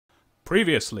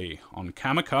Previously on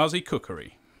Kamikaze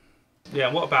Cookery.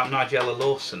 Yeah, what about Nigella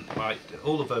Lawson? Right,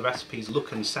 all of her recipes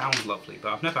look and sound lovely,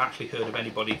 but I've never actually heard of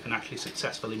anybody who can actually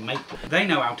successfully make them. They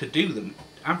know how to do them.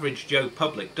 Average Joe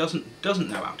public doesn't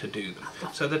know how to do them,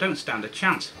 so they don't stand a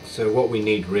chance. So what we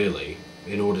need really,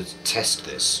 in order to test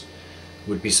this,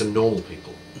 would be some normal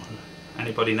people.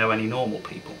 Anybody know any normal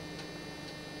people?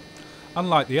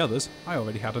 Unlike the others, I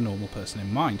already had a normal person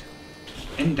in mind.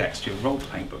 Indexed your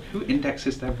role-playing book. Who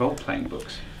indexes their role-playing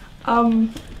books?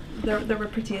 There were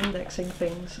pretty indexing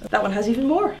things. That one has even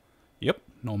more. Yep,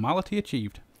 normality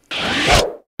achieved.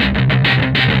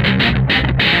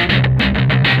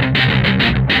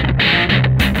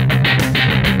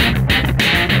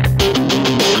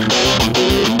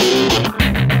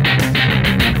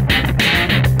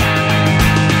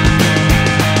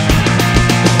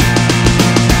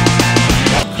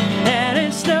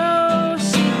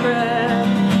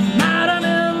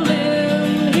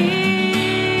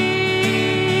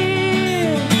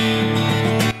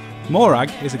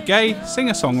 Morag is a gay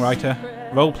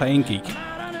singer-songwriter, role-playing geek.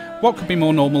 What could be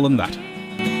more normal than that?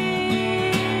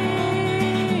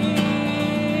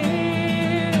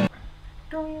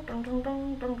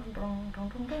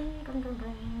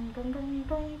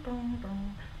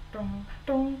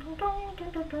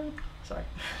 Sorry.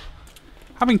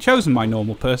 Having chosen my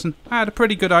normal person, I had a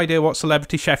pretty good idea what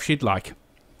celebrity chef she'd like.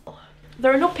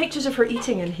 There are no pictures of her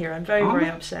eating in here. I'm very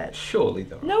upset. Surely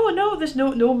there are. No, there's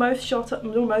no mouth shots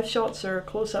or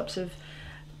close-ups of,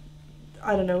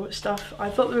 I don't know, stuff.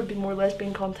 I thought there would be more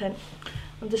lesbian content.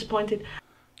 I'm disappointed.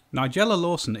 Nigella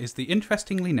Lawson is the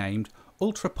interestingly named,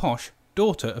 ultra-posh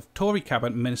daughter of Tory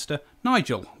Cabinet Minister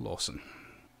Nigel Lawson.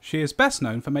 She is best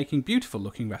known for making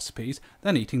beautiful-looking recipes,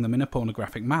 then eating them in a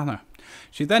pornographic manner.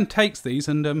 She then takes these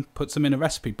and puts them in a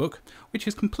recipe book, which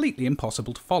is completely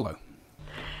impossible to follow.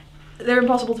 They're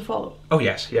impossible to follow. Oh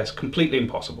yes, completely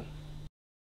impossible.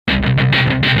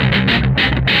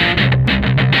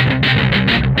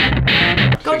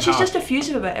 God, she's just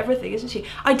effusive about everything, isn't she?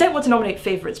 I don't want to nominate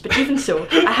favourites, but even so,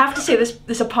 I have to say this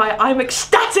is a pie I'm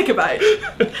ecstatic about.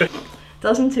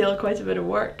 Does entail quite a bit of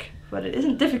work, but it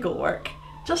isn't difficult work.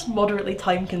 Just moderately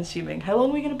time consuming. How long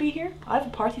are we going to be here? I have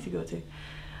a party to go to.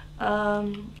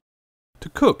 To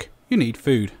cook, you need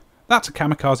food. That's a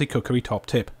Kamikaze Cookery top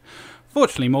tip.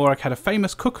 Fortunately, Morag had a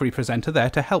famous cookery presenter there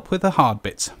to help with the hard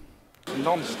bits.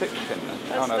 Non-stick tin.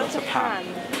 Oh no, that's a pan.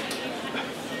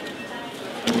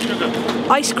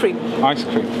 Ice cream. Ice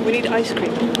cream. We need ice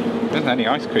cream. There isn't any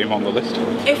ice cream on the list.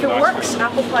 If it works,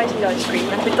 apple pies need ice cream,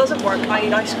 and if it doesn't work, I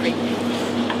need ice cream.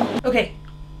 Okay.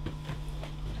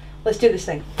 Let's do this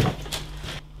thing.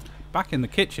 Back in the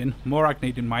kitchen, Morag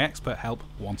needed my expert help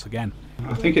once again.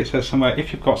 I think it says somewhere,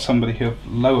 if you've got somebody who have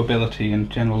low ability and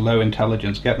general low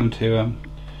intelligence, get them to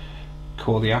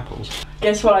core the apples.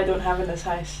 Guess what I don't have in this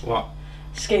house? What?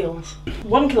 Scales.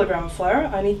 1 kilogram of flour,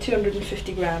 I need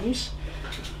 250 grams.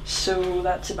 So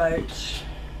that's about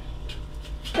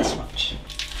this much.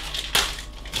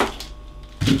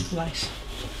 Nice.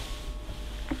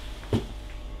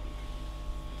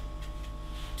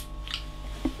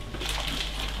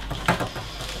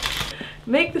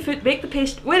 Make the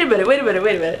paste. Wait a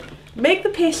minute. Make the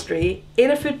pastry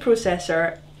in a food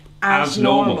processor as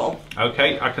normal.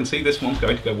 Okay, I can see this one's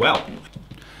going to go well.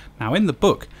 Now in the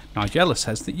book, Nigella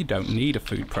says that you don't need a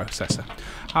food processor.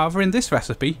 However, in this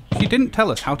recipe, she didn't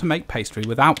tell us how to make pastry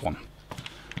without one.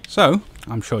 So,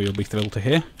 I'm sure you'll be thrilled to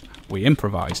hear, we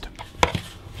improvised.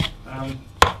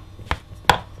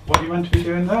 What are you meant to be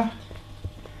doing there?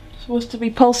 Supposed to be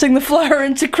pulsing the flour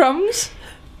into crumbs?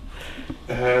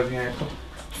 Yeah.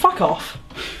 Fuck off.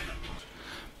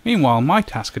 Meanwhile, my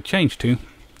task had changed to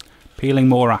peeling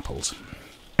more apples.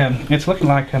 It's looking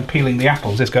like peeling the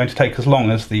apples is going to take as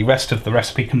long as the rest of the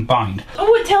recipe combined.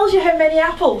 Oh, it tells you how many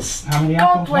apples. How many God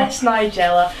apples? God bless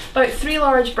Nigella. About 3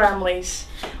 large Bramleys.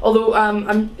 Although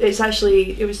it was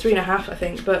 3.5, I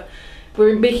think, but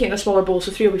we're making it in a smaller bowl,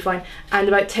 so 3 will be fine. And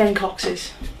about 10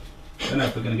 coxes. I don't know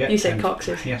if we're going to get. You said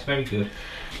coxes. Yes, very good.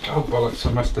 Oh bollocks!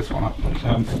 I messed this one up.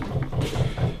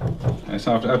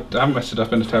 So I haven't messed it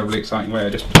up in a terribly exciting way. I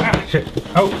just shit.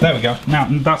 Oh, there we go. Now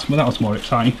that was more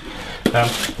exciting.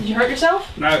 Did you hurt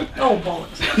yourself? No. Oh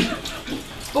bollocks!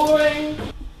 Boring.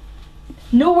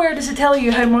 Nowhere does it tell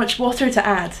you how much water to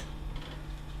add.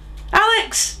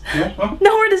 Alex! Yeah, what?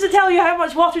 Nowhere does it tell you how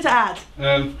much water to add.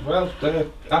 Well,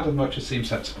 add as much as seems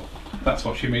sensible. That's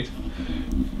what she means.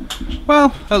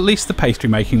 Well, at least the pastry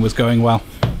making was going well.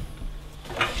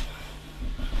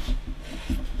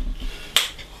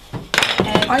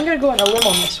 I'm going to go on a limb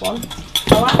on this one.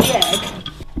 I'll add the egg,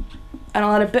 and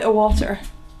I'll add a bit of water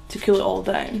to cool it all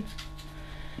down.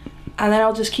 And then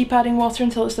I'll just keep adding water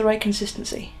until it's the right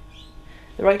consistency.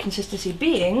 The right consistency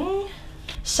being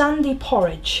sandy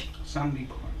porridge. Sandy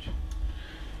porridge.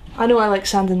 I know I like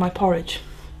sand in my porridge,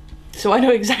 so I know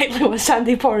exactly what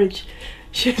sandy porridge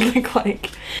should look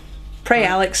like. Pray,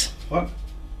 Alex. What?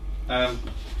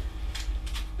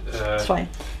 It's fine.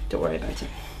 Don't worry about it.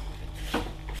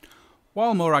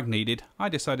 While Morag needed, I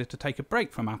decided to take a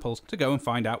break from apples to go and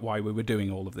find out why we were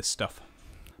doing all of this stuff.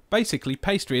 Basically,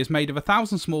 pastry is made of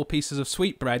 1,000 small pieces of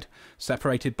sweet bread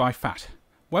separated by fat.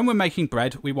 When we're making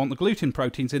bread, we want the gluten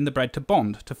proteins in the bread to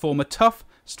bond to form a tough,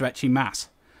 stretchy mass.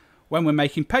 When we're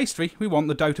making pastry, we want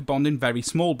the dough to bond in very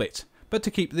small bits, but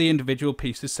to keep the individual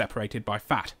pieces separated by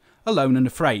fat, alone and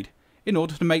afraid, in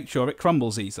order to make sure it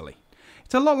crumbles easily.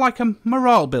 It's a lot like a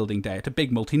morale building day at a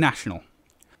big multinational.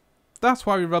 That's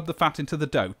why we rub the fat into the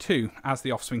dough to, as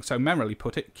the offspring so merrily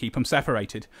put it, keep them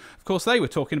separated. Of course, they were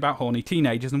talking about horny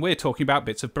teenagers and we're talking about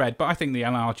bits of bread, but I think the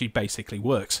analogy basically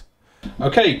works.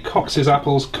 Okay, Cox's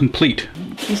apples complete.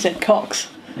 You said Cox.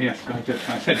 Yes, I did.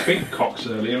 I said big Cox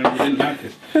earlier and you didn't like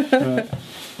it.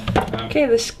 Okay,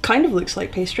 this kind of looks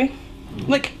like pastry.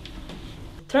 Look.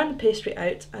 Turn the pastry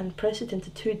out and press it into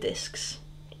 2 discs.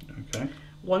 Okay.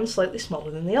 One slightly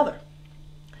smaller than the other.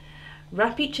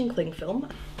 Wrap each in cling film.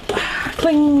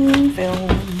 Cling film.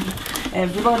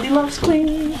 Everybody loves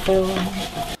cling film.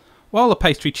 While the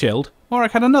pastry chilled,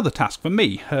 Morag had another task for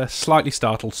me, her slightly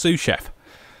startled sous chef.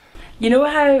 You know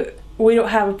how we don't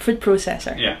have a food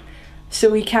processor? Yeah. So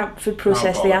we can't food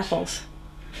process the apples.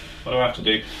 What do I have to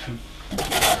do?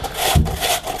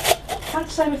 Can't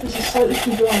decide if this is slightly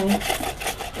too browny.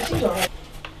 This is alright.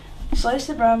 Slice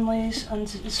the Bramleys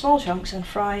into small chunks and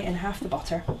fry in half the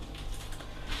butter.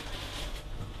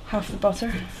 Half the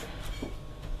butter.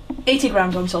 80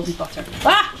 grams unsalted butter.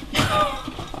 Ah!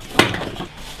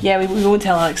 Yeah, we won't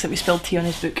tell Alex that we spilled tea on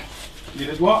his book. You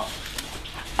did what?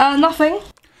 Nothing.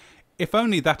 If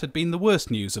only that had been the worst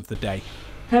news of the day.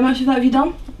 How much of that have you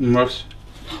done? Most.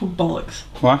 Oh, bollocks.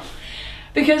 Why?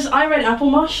 Because I read apple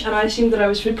mush and I assumed that I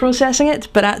was food processing it,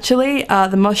 but actually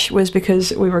the mush was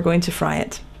because we were going to fry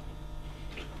it.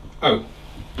 Oh.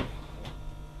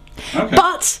 Okay.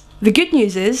 But the good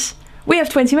news is we have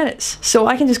 20 minutes, so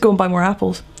I can just go and buy more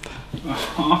apples.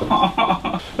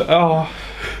 Oh,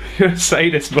 you're a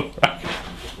sadist, Morag.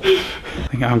 I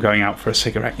think I'm going out for a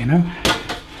cigarette, you know?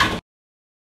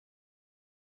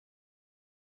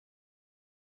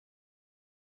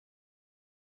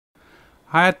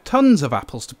 I had tons of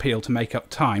apples to peel to make up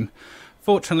time.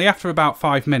 Fortunately, after about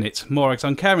 5 minutes, Morag's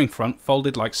uncaring front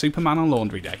folded like Superman on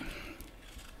laundry day.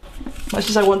 Much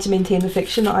as I want to maintain the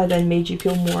fiction that I then made you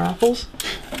peel more apples,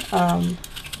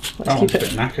 let's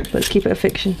keep it a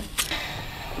fiction.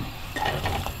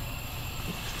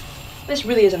 This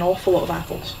really is an awful lot of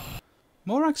apples.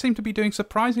 Morag seemed to be doing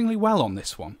surprisingly well on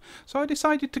this one, so I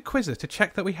decided to quiz her to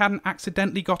check that we hadn't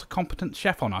accidentally got a competent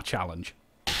chef on our challenge.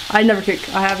 I never cook.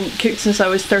 I haven't cooked since I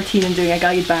was 13 and doing a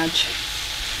guide badge.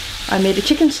 I made a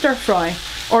chicken stir fry,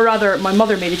 or rather my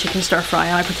mother made a chicken stir fry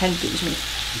and I pretended it was me.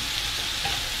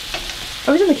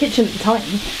 I was in the kitchen at the time.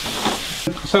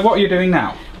 So what are you doing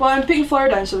now? Well, I'm putting flour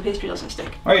down so the pastry doesn't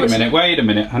stick. Wait a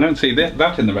minute. I don't see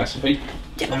that in the recipe.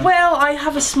 Well, I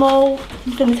have a small,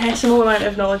 infinitesimal amount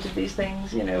of knowledge of these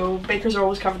things, you know, bakers are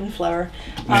always covered in flour.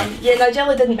 Yeah,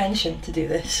 Nigella didn't mention to do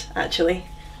this, actually,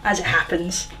 as it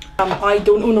happens. I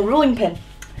don't own a rolling pin,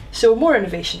 so more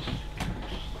innovation.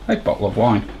 A bottle of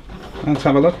wine. Let's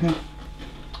have a look here.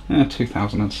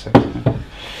 2006.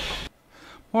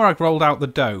 Morag rolled out the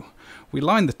dough. We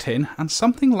lined the tin and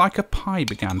something like a pie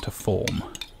began to form.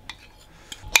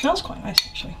 Smells quite nice,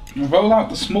 actually. Roll out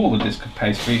the smaller disc of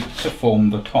pastry to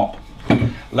form the top.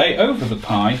 Lay over the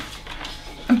pie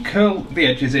and curl the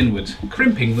edges inwards,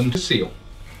 crimping them to seal.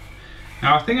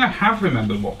 Now I think I have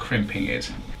remembered what crimping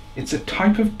is. It's a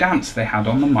type of dance they had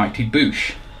on the Mighty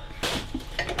Boosh.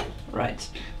 Right.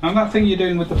 Now that thing you're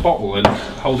doing with the bottle and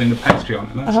holding the pastry on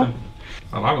it, that's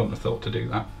well, I wouldn't have thought to do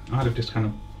that. I'd have just kind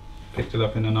of picked it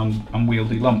up in an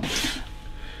unwieldy lump.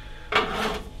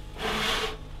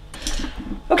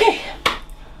 Okay,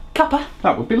 cuppa.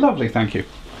 That would be lovely, thank you.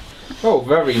 Oh,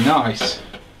 very nice.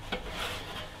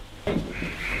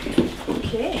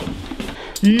 Okay.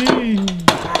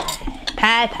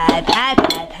 Pie, pie, pie,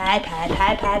 pie, pie, pie,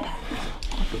 pie, pie, pie.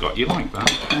 I forgot you like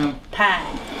that.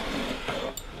 Pie.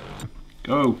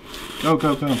 Go. Go,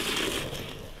 go, go.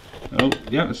 Oh,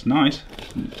 yeah, it's nice.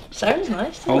 Sounds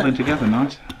nice, doesn't Holding it? together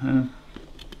nice.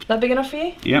 That big enough for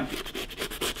you? Yep.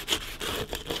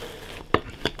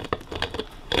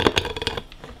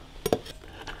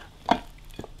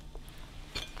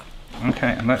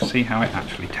 Okay, and let's see how it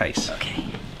actually tastes. Okay.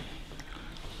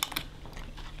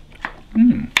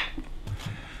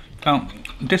 Well,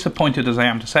 disappointed as I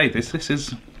am to say this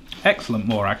is excellent,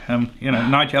 Morag. You know,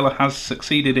 Nigella has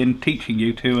succeeded in teaching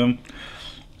you to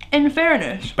in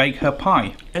fairness, bake her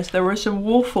pie. Yes, there were some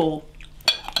woeful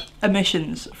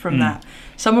omissions from that.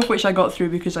 Some of which I got through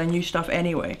because I knew stuff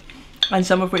anyway, and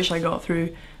some of which I got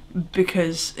through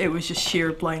because it was just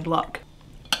sheer blind luck.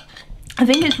 I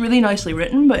think it's really nicely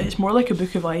written, but it's more like a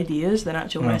book of ideas than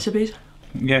actual recipes.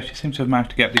 Yeah, she seems to have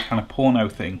managed to get the kind of porno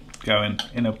thing going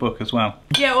in her book as well.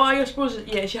 Yeah, well, I suppose,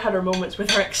 yeah, she had her moments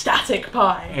with her ecstatic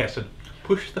pie. Yes, and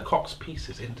push the cock's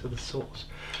pieces into the sauce.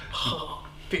 Oh,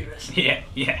 furious. Yeah.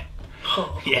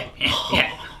 Oh. Yeah.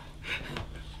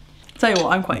 Tell you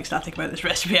what, I'm quite ecstatic about this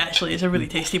recipe actually. It's a really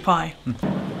tasty pie.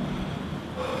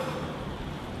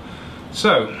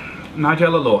 So,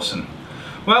 Nigella Lawson.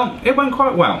 Well, it went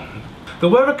quite well. There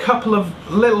were a couple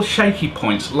of little shaky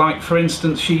points, like for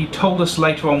instance she told us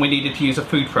later on we needed to use a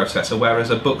food processor, whereas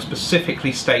her book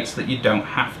specifically states that you don't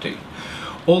have to.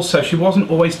 Also, she wasn't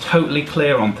always totally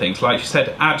clear on things, like she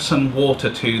said add some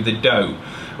water to the dough,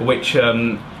 which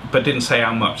but didn't say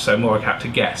how much, so Morag had to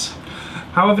guess.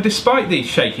 However, despite these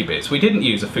shaky bits, we didn't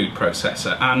use a food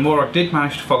processor, and Morag did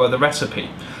manage to follow the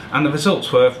recipe, and the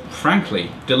results were,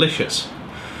 frankly, delicious.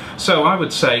 So I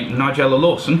would say Nigella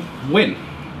Lawson win.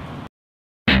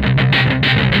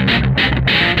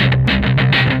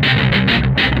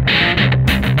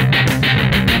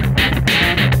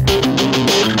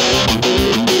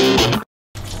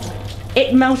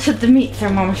 It melted the meat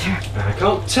thermometer. I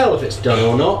can't tell if it's done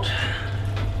or not,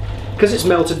 because it's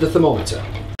melted the thermometer.